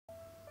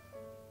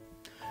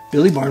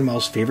Billy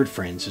Barnwell's Favorite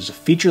Friends is a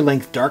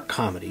feature-length dark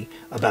comedy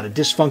about a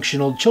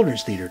dysfunctional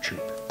children's theater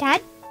troupe.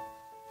 Dad?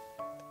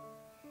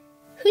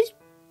 Who's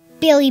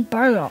Billy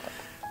Barnwell?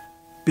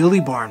 Billy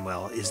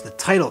Barnwell is the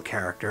title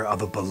character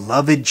of a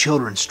beloved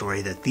children's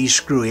story that these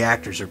screwy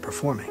actors are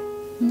performing.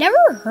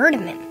 Never heard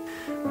of him.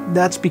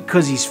 That's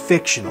because he's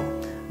fictional.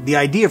 The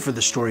idea for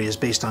the story is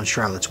based on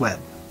Charlotte's Web.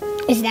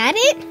 Is that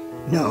it?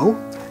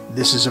 No,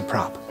 this is a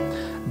prop.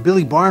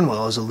 Billy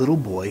Barnwell is a little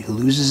boy who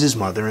loses his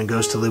mother and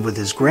goes to live with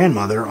his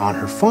grandmother on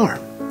her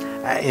farm.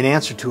 In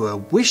answer to a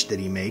wish that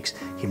he makes,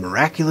 he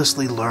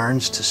miraculously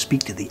learns to speak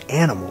to the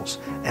animals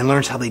and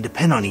learns how they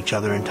depend on each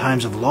other in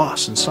times of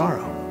loss and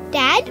sorrow.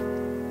 Dad,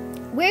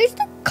 where's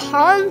the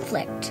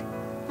conflict?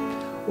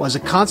 Well, as a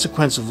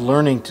consequence of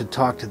learning to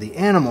talk to the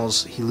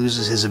animals, he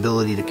loses his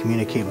ability to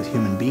communicate with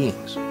human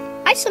beings.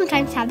 I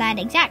sometimes have that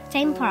exact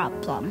same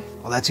problem.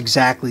 Well, that's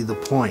exactly the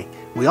point.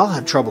 We all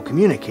have trouble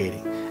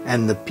communicating,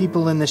 and the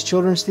people in this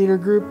children's theater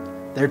group,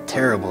 they're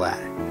terrible at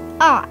it.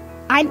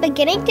 I'm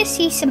beginning to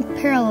see some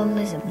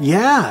parallelism.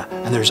 Yeah,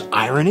 and there's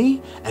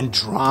irony, and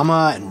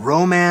drama, and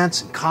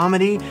romance, and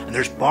comedy, and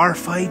there's bar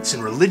fights,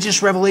 and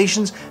religious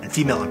revelations, and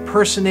female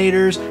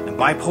impersonators, and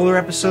bipolar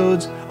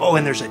episodes. Oh,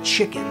 and there's a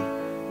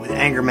chicken with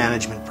anger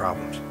management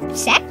problems.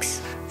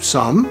 Sex?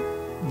 Some.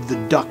 The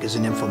duck is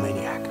a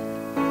nymphomaniac.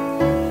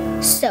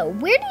 So,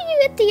 where did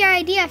you get the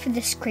idea for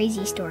this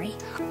crazy story?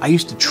 I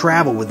used to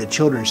travel with a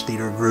children's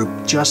theater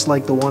group just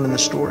like the one in the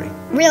story.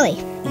 Really?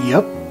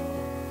 Yep.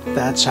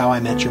 That's how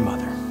I met your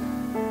mother.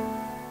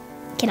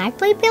 Can I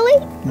play Billy?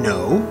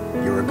 No,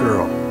 you're a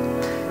girl.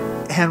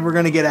 And we're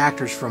going to get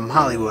actors from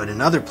Hollywood and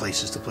other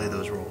places to play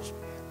those roles.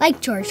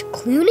 Like George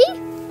Clooney?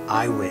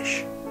 I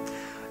wish.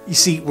 You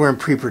see, we're in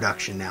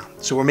pre-production now,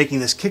 so we're making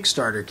this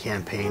Kickstarter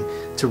campaign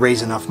to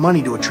raise enough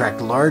money to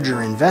attract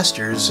larger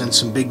investors and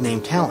some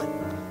big-name talent.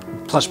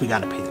 Plus, we got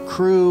to pay the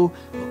crew,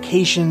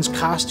 locations,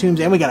 costumes,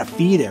 and we got to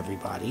feed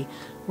everybody.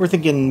 We're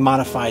thinking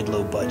modified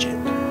low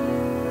budget.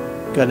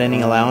 Got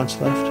any allowance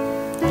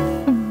left?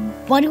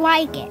 What do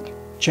I get?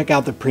 Check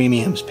out the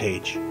premiums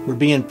page. We're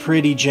being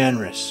pretty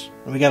generous.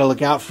 And we got to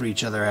look out for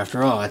each other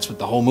after all. That's what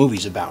the whole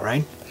movie's about,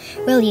 right?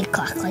 Will you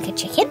cluck like a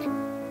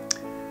chicken?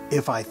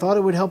 If I thought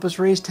it would help us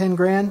raise 10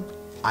 grand,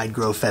 I'd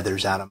grow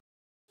feathers out of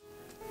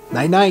them.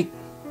 Night-night.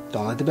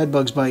 Don't let the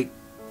bedbugs bite.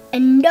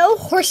 And no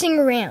horsing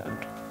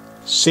around.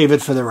 Save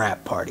it for the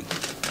wrap party.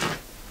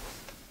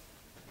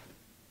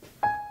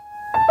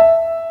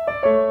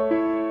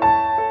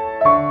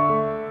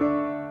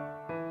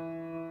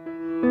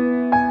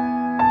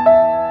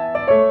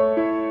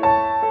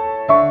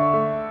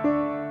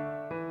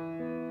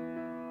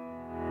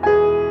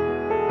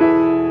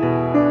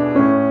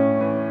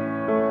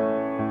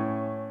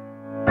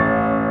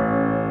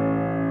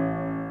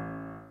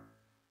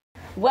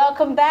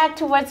 Welcome back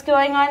to What's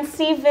Going on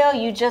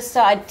Seaville. You just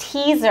saw a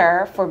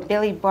teaser for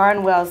Billy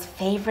Barnwell's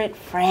Favorite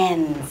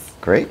Friends.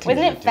 Great.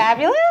 Wasn't it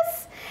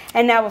fabulous?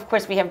 And now, of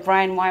course, we have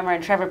Brian Wimer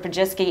and Trevor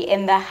Przyuski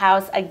in the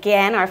house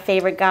again, our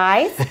favorite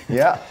guys.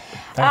 Yeah.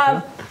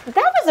 That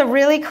was a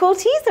really cool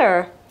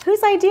teaser.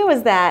 Whose idea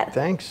was that?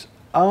 Thanks.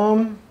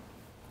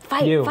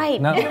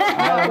 Fight. No,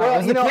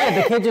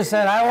 the kid just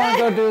said, I want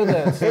to go do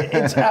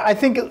this. I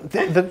think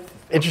the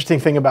interesting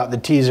thing about the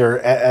teaser,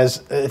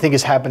 as I think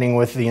is happening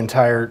with the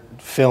entire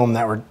film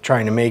that we're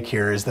trying to make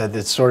here, is that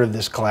it's sort of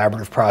this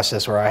collaborative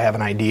process where I have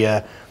an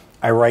idea,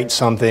 I write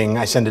something,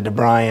 I send it to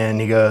Brian,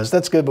 he goes,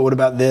 that's good, but what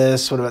about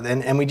this? What about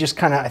that? And we just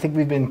kind of, I think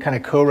we've been kind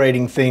of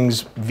co-writing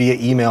things via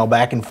email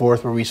back and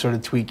forth where we sort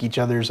of tweak each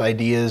other's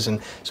ideas.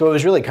 And so it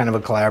was really kind of a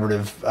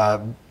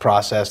collaborative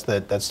process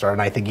that started.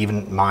 And I think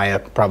even Maya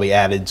probably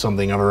added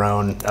something of her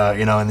own,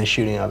 in the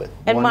shooting of it.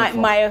 And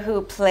Maya,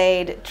 who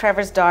played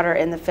Trevor's daughter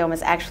in the film,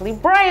 is actually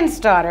Brian's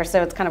daughter,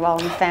 so it's kind of all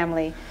in the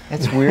family.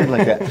 It's weird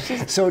like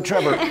that. So,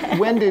 Trevor,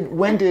 when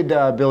did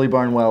Billy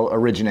Barnwell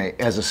originate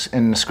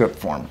in the script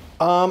form?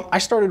 I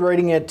started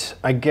writing it,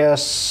 I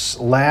guess,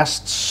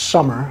 last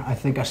summer. I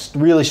think I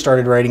really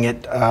started writing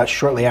it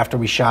shortly after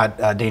we shot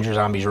Danger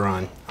Zombies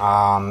Run.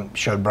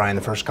 Showed Brian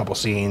the first couple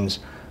scenes.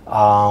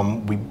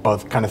 We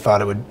both kind of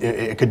thought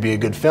it could be a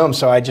good film,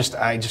 so I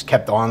just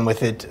kept on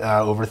with it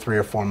over 3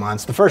 or 4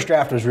 months. The first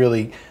draft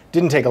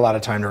didn't take a lot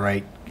of time to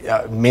write,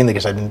 mainly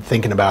because I've been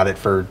thinking about it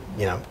for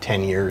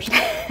 10 years.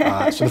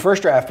 So the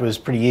first draft was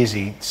pretty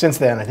easy. Since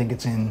then, I think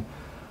it's in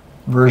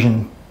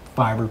version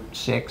 5 or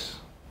 6.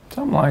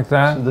 Something like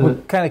that. So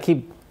we kind of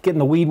keep getting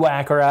the weed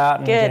whacker out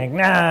and think, you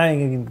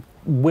can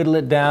whittle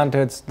it down to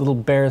its little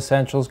bare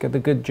essentials, get the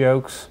good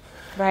jokes.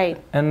 Right.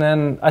 And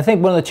then I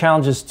think one of the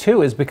challenges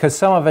too is because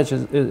some of it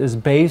is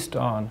based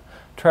on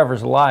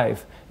Trevor's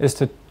life, is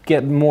to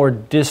get more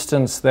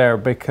distance there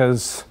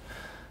because,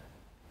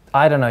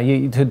 I don't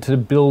know, to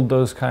build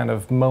those kind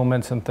of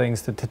moments and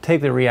things, to take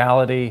the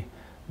reality,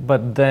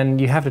 but then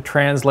you have to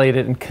translate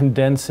it and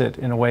condense it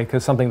in a way,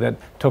 because something that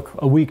took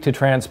a week to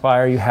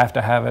transpire, you have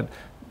to have it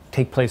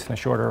take place in a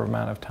shorter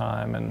amount of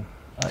time. And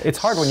it's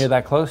hard when you're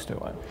that close to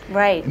it.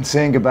 Right. And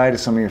saying goodbye to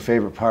some of your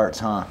favorite parts,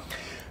 huh?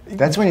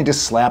 That's when you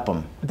just slap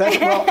them.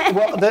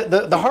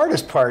 The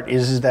hardest part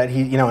is that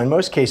he, in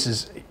most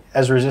cases,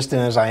 as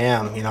resistant as I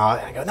am, you know,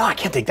 I go, no, I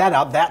can't take that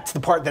out. That's the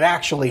part that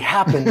actually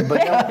happened.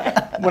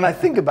 But when I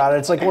think about it,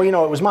 it's like, well, you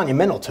know, it was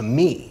monumental to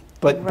me,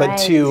 but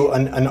to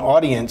an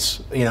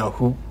audience, you know,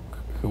 who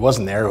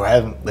wasn't there, who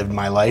hadn't lived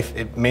my life,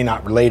 it may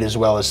not relate as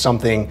well as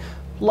something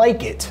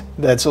like it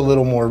that's a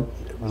little more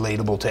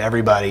relatable to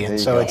everybody. And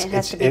so it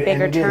has to be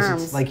bigger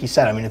terms. It's like you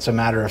said, I mean, it's a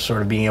matter of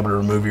sort of being able to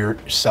remove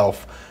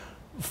yourself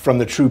from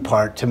the true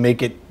part to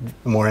make it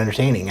more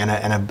entertaining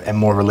and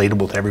more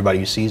relatable to everybody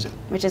who sees it.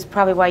 Which is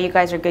probably why you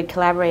guys are good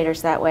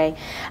collaborators that way.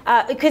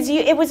 Because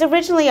it was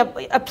originally a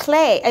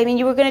play. I mean,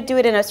 you were going to do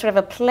it in a sort of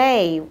a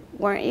play,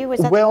 weren't you? Was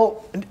that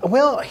Well,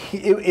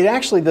 it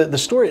actually, the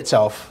story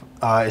itself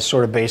is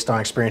sort of based on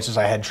experiences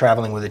I had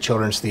traveling with a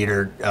children's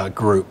theater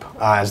group,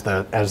 as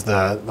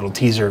the little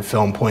teaser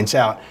film points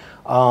out.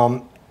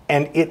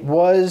 And it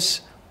was...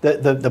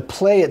 The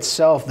play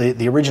itself,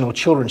 the original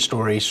children's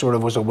story, sort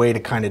of was a way to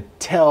kind of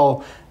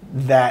tell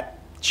that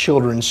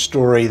children's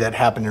story that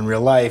happened in real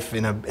life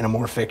in a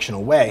more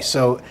fictional way.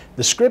 So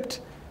the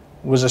script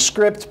was a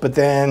script, but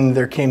then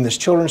there came this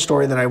children's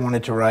story that I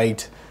wanted to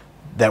write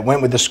that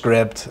went with the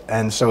script,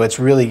 and so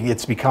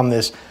it's become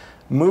this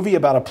movie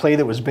about a play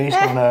that was based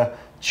on a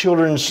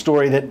children's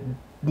story that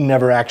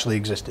never actually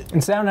existed.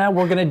 And so now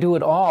we're going to do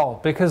it all,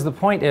 because the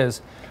point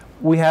is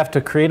we have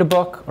to create a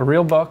book, a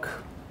real book,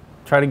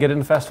 try to get it in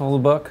the Festival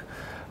of the Book.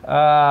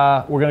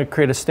 We're going to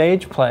create a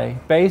stage play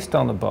based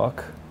on the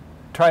book,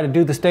 try to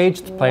do the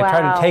stage play,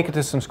 try to take it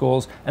to some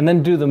schools, and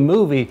then do the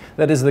movie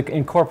that is the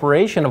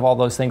incorporation of all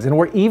those things. And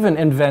we're even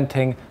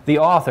inventing the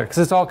author, because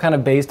it's all kind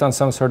of based on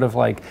some sort of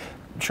like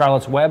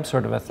Charlotte's Web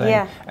sort of a thing.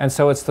 Yeah. And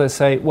so it's to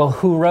say, well,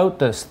 who wrote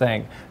this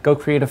thing? Go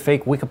create a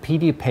fake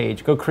Wikipedia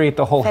page. Go create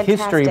the whole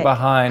history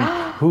behind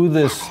who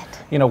this...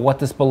 you know, what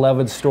this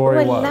beloved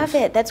story was. I love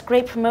it. That's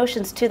great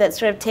promotions, too. That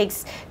sort of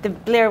takes the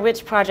Blair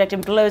Witch Project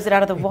and blows it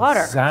out of the water.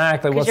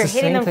 Exactly. Because you're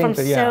hitting them from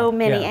so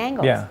many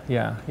angles.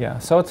 Yeah.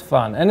 So it's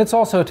fun. And it's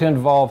also to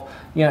involve,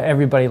 you know,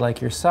 everybody like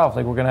yourself.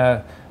 Like, we're going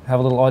to have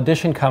a little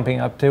audition coming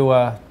up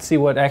to see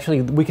what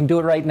actually, we can do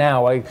it right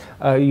now.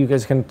 You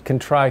guys can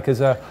try, because...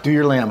 do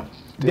your lamb.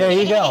 There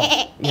you go.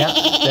 Yeah,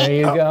 there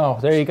you go.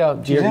 There you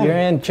go. You're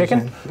in.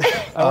 Chicken?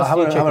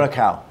 How about a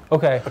cow?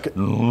 Okay.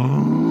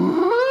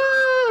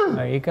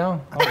 There you go.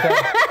 Okay.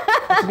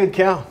 That's a good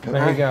cow.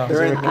 There you go. Is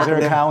there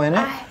a cow in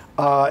it?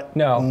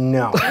 No.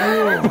 No.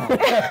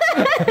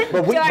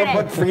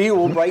 but for you,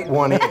 we'll write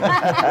one in.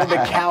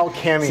 The cow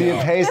cameo. See,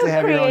 it pays to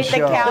have your own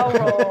show. The cow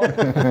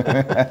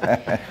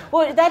role.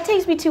 Well, that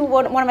takes me to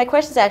one of my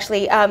questions,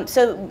 actually.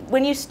 So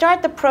when you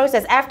start the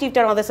process, after you've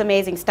done all this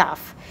amazing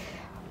stuff,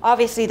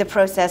 obviously the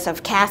process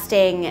of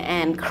casting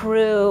and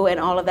crew and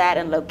all of that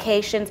and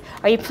locations,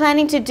 are you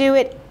planning to do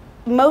it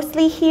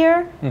mostly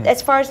here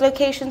as far as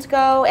locations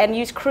go and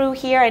use crew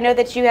here? I know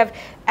that you have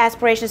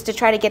aspirations to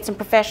try to get some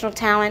professional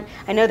talent.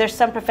 I know there's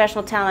some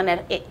professional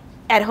talent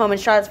at home in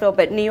Charlottesville,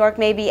 but New York,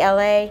 maybe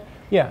LA?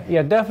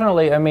 Yeah,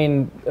 definitely. I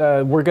mean,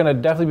 we're going to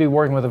definitely be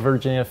working with the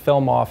Virginia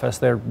Film Office.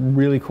 They're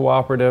really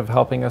cooperative,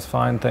 helping us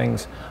find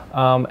things.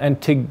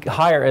 And to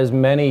hire as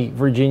many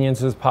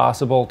Virginians as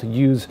possible, to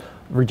use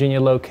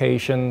Virginia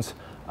locations.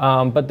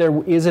 But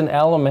there is an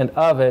element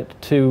of it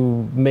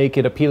to make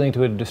it appealing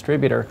to a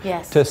distributor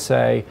to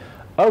say,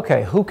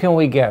 okay, who can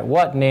we get?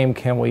 What name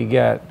can we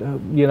get?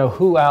 You know,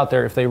 who out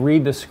there, if they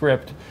read the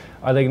script,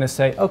 are they going to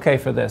say, okay,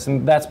 for this?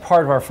 And that's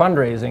part of our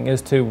fundraising,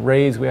 is to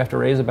raise, we have to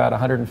raise about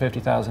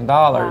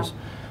 $150,000,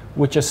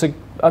 which is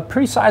a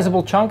pretty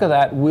sizable chunk of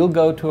that will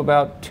go to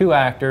about 2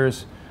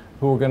 actors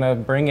who we're going to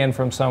bring in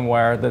from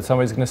somewhere that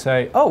somebody's going to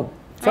say, oh,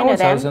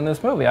 so-and-so's in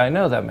this movie. I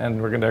know them, and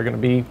they're going to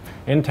be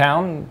in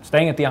town,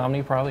 staying at the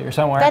Omni probably or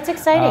somewhere. That's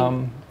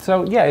exciting.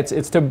 So yeah,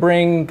 it's to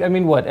bring. I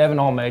mean, Evan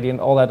Almighty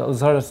and all that,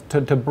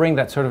 to bring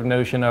that sort of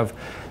notion of,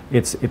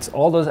 it's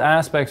all those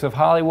aspects of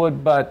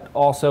Hollywood, but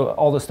also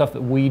all the stuff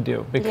that we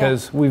do,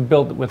 because we've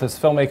built with this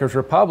Filmmakers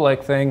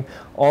Republic thing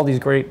all these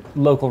great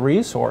local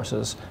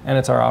resources, and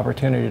it's our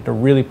opportunity to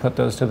really put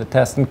those to the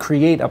test and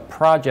create a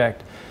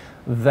project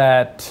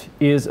that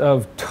is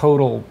of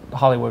total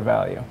Hollywood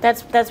value.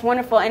 That's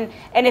wonderful. And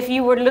if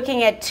you were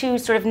looking at 2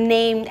 sort of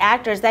named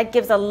actors, that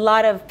gives a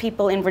lot of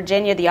people in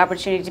Virginia the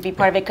opportunity to be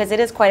part of it, because it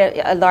is quite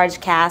a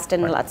large cast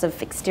and lots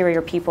of exterior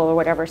people or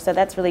whatever. So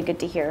that's really good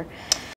to hear.